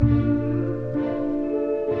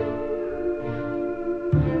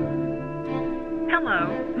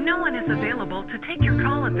No one is available to take your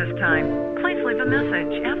call at this time. Please leave a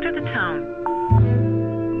message after the tone.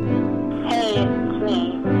 Hey, it's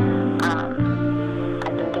me. I've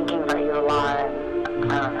been thinking about you a lot. I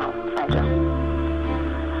don't know. I just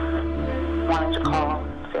wanted to call,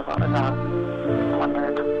 see what was up.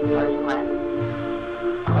 Wondered where you went.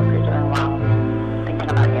 I hope you're doing well. Thinking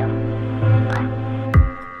about you. Bye.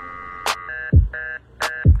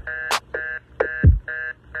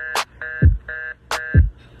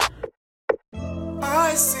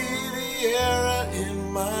 I see the error in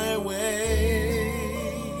my ways,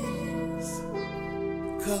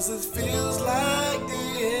 'cause it feels like the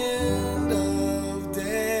end of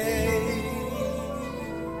days.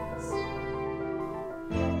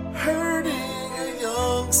 Hurting a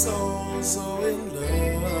young soul so in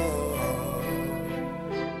love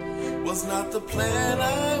was not the plan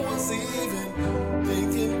I was even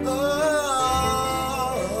thinking of.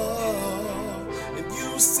 And you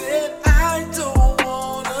said I don't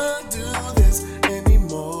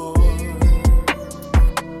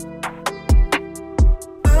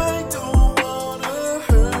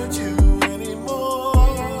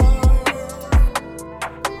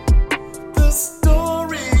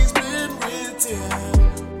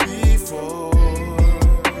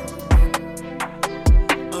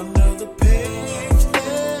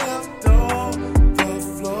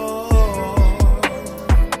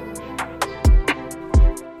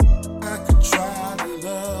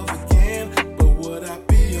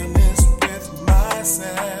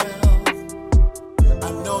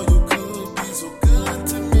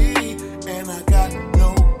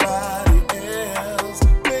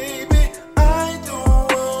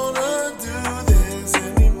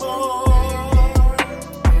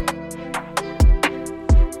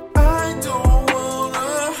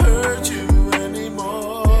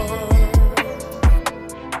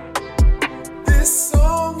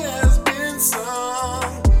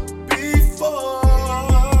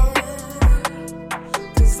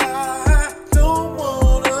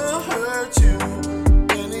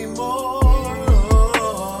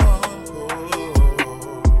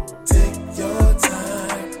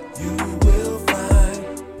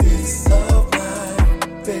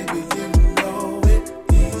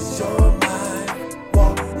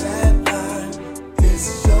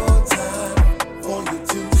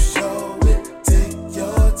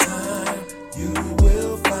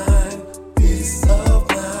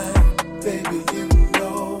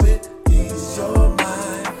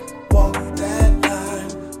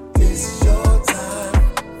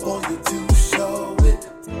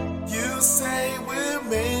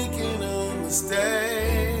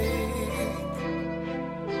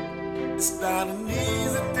it's not an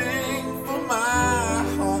easy thing for my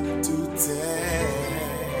heart to take,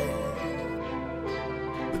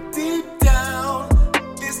 but deep down,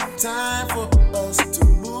 it's time for us to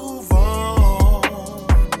move on.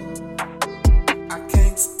 I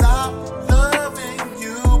can't stop loving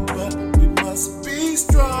you, but we must be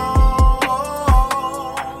strong.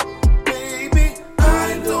 Baby,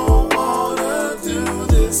 I don't wanna do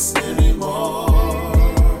this anymore.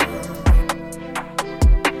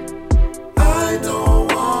 I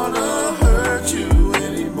don't wanna hurt you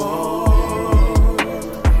anymore.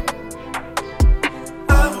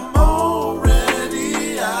 I'm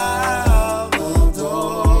already out the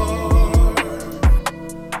door,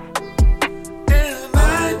 and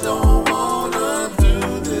I don't wanna do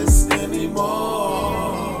this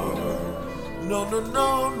anymore. No, no,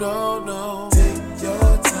 no, no, no.